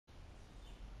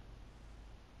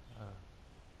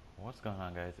What's going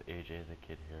on, guys? AJ the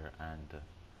Kid here, and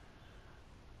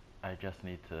I just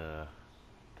need to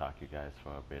talk to you guys for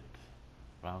a bit.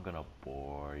 But I'm gonna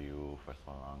bore you for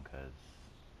so long because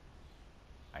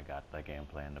I got the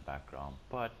gameplay in the background.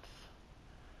 But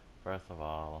first of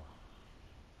all,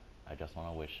 I just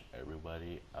want to wish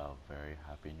everybody a very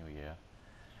happy new year.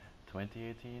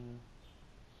 2018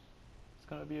 is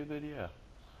gonna be a good year.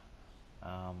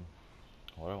 Um,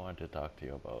 what I want to talk to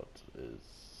you about is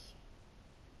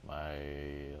my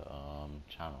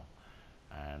channel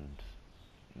and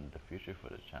the future for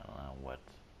the channel and what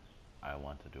I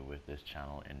want to do with this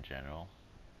channel in general.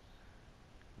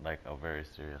 Like a very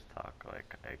serious talk.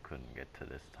 Like I couldn't get to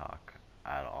this talk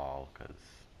at all because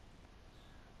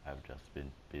I've just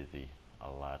been busy a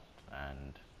lot,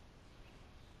 and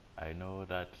I know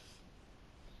that's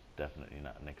definitely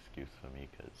not an excuse for me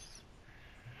because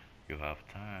you have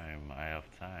time, I have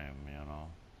time,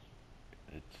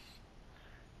 It's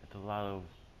it's a lot of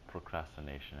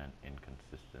procrastination and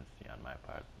inconsistency on my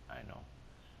part, I know.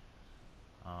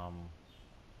 Um,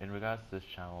 in regards to this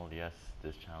channel, yes,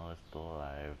 this channel is still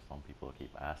alive. Some people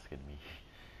keep asking me,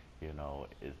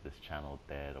 is this channel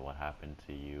dead? What happened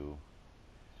to you?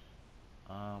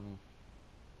 Um,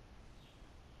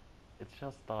 it's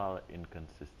just a lot of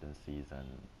inconsistencies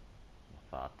and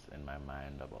thoughts in my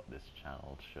mind about this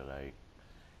channel. Should I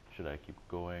keep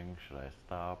going? Should I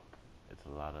stop? It's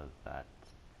a lot of that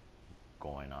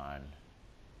going on.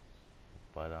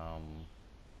 But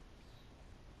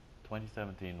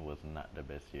 2017 was not the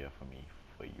best year for me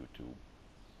for YouTube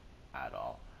at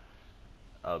all.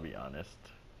 I'll be honest.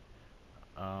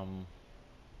 Um,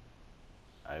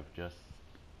 I've just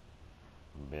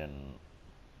been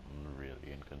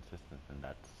really inconsistent, and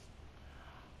that's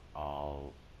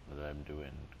all that I'm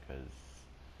doing. Because,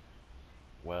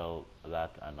 well,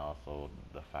 that and also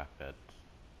the fact that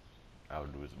I'll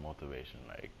lose motivation.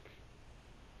 Like,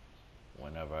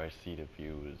 whenever I see the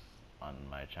views on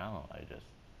my channel, I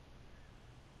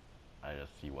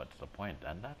just see what's the point,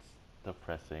 and that's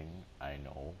depressing. I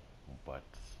know, but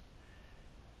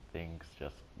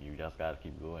you just gotta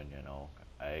keep going.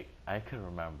 I can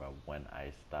remember when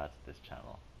I started this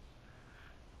channel.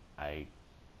 I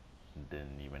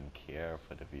didn't even care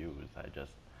for the views.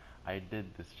 I did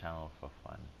this channel for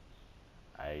fun.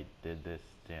 I did this,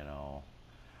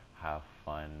 have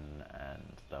fun and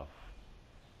stuff,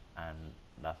 and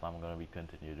that's what I'm gonna be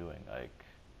continue doing. Like,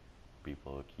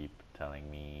 people keep telling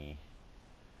me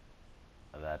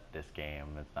that this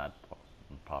game is not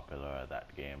popular, or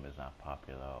that game is not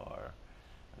popular, or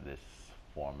this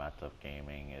format of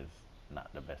gaming is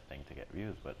not the best thing to get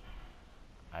views, but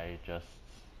I just,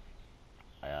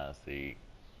 I honestly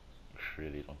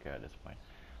really don't care at this point.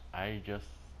 I just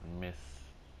miss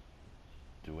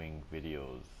doing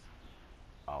videos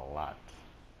a lot,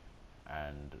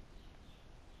 and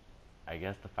I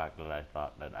guess the fact that I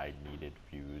thought that I needed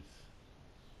views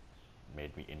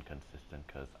made me inconsistent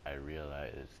because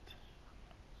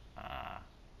uh,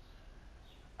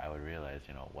 I would realize,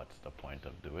 what's the point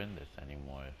of doing this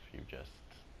anymore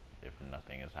if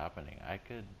nothing is happening.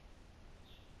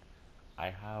 I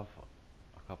have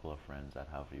a couple of friends that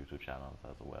have YouTube channels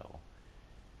as well.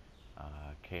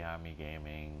 K-Army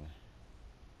Gaming,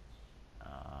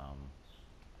 um,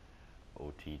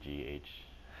 OTGH,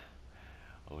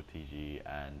 OTG,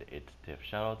 and It's Tiff.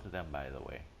 Shout out to them, by the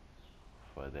way,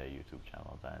 for their YouTube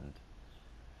channels, and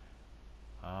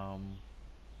um,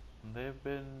 they've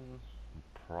been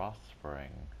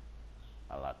prospering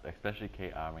a lot, especially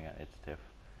K-Arming and It's Tiff.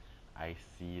 I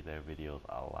see their videos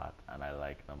a lot, and I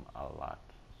like them a lot,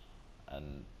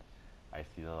 and I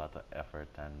see a lot of effort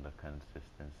and the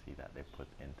consistency that they put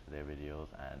into their videos,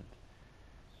 and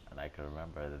I can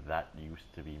remember that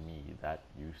used to be me. That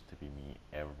used to be me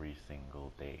every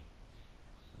single day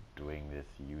doing this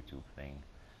YouTube thing,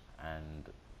 and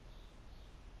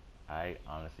I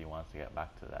honestly want to get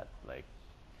back to that. Like,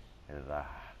 is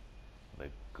the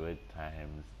good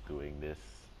times doing this,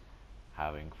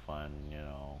 having fun,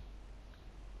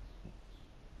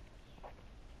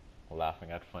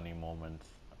 laughing at funny moments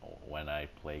when I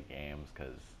play games.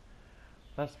 Because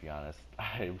let's be honest,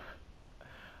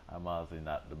 I'm honestly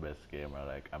not the best gamer.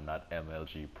 Like, I'm not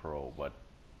MLG Pro, but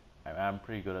I'm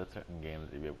pretty good at certain games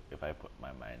if I put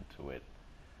my mind to it.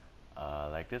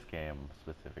 Like this game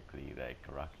specifically, like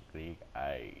Rocket League,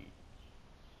 I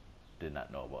did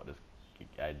not know about this.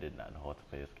 I did not know how to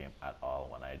play this game at all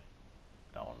when I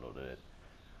downloaded it,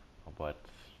 but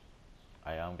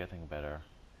I am getting better.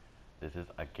 This is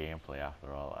a gameplay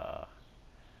after all.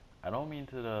 I don't mean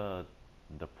to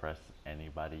depress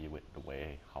anybody with the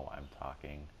way how I'm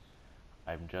talking.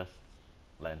 I'm just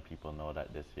letting people know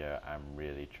that this year I'm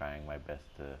really trying my best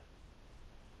to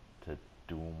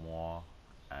do more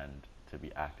and to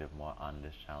be active more on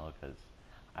this channel, because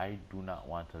I do not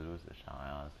want to lose this channel. I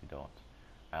honestly don't.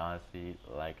 I honestly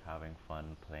like having fun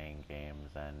playing games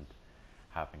and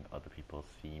having other people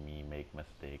see me make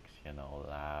mistakes, you know,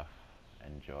 laugh,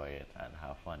 enjoy it, and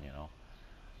have fun, you know.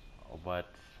 But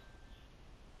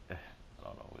I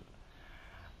don't know,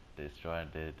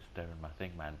 disturbing my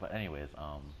thing, man. But anyways,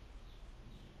 I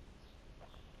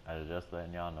was just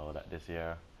letting y'all know that this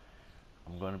year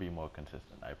I'm going to be more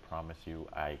consistent. I promise you.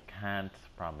 I can't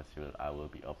promise you that I will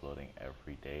be uploading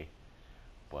every day,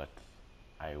 but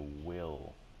I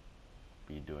will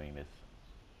be doing this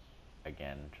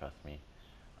again, trust me.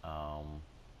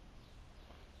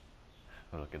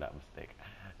 Look at that mistake.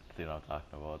 See what I'm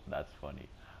talking about? That's funny.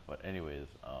 But anyways,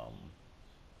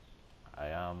 I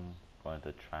am going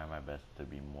to try my best to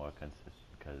be more consistent,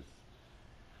 because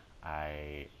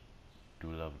I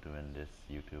do love doing this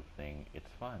YouTube thing. It's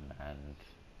fun and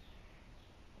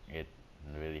it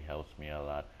really helps me a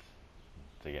lot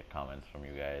to get comments from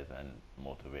you guys and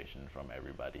motivation from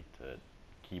everybody to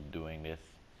keep doing this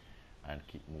and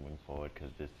keep moving forward,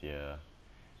 because this year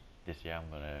I'm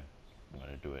gonna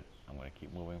do it. I'm gonna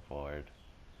keep moving forward.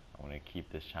 I'm gonna keep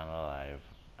this channel alive,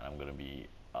 and I'm gonna be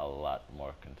a lot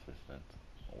more consistent.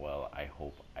 Well, I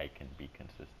hope I can be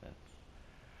consistent.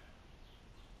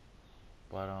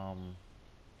 But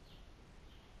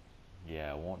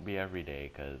yeah, it won't be every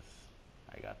day because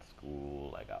I got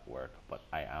school, I got work, but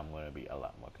I am gonna be a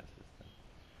lot more consistent.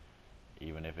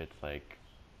 Even if it's like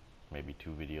maybe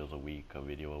 2 videos a week, a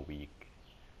video a week,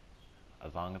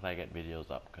 as long as I get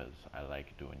videos up, because I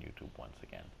like doing YouTube once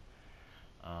again.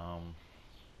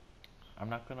 I'm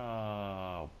not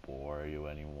gonna bore you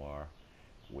anymore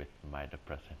with my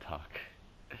depressing talk.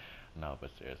 No,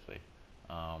 but seriously,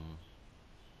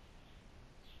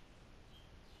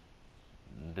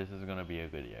 this is gonna be a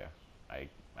good year.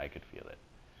 I could feel it.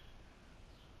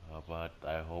 But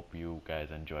I hope you guys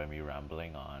enjoy me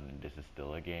rambling on. This is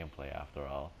still a gameplay after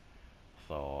all.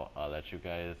 So I'll let you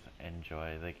guys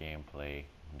enjoy the gameplay.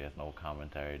 There's no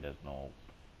commentary, there's no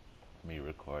me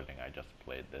recording. I just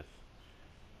played this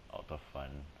out of fun.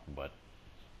 But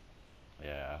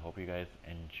yeah, I hope you guys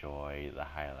enjoy the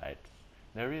highlights.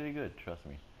 They're really good, trust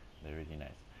me. They're really nice.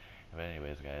 But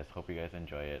anyways, guys, hope you guys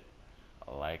enjoy it.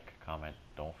 Like, comment,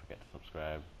 don't forget to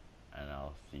subscribe, and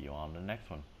I'll see you on the next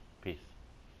one. Peace.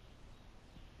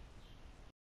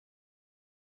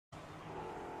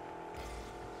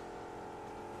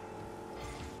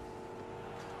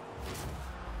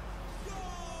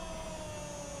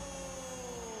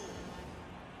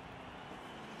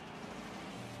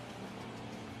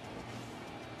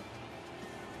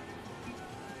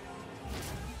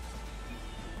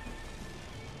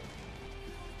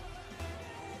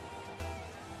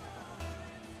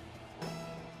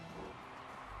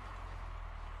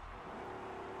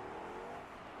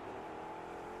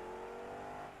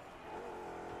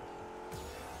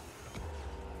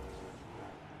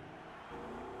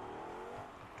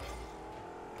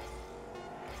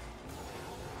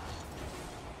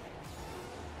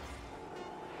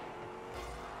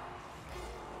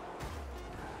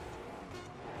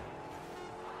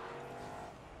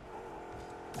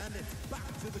 And it's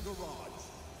back to the garage.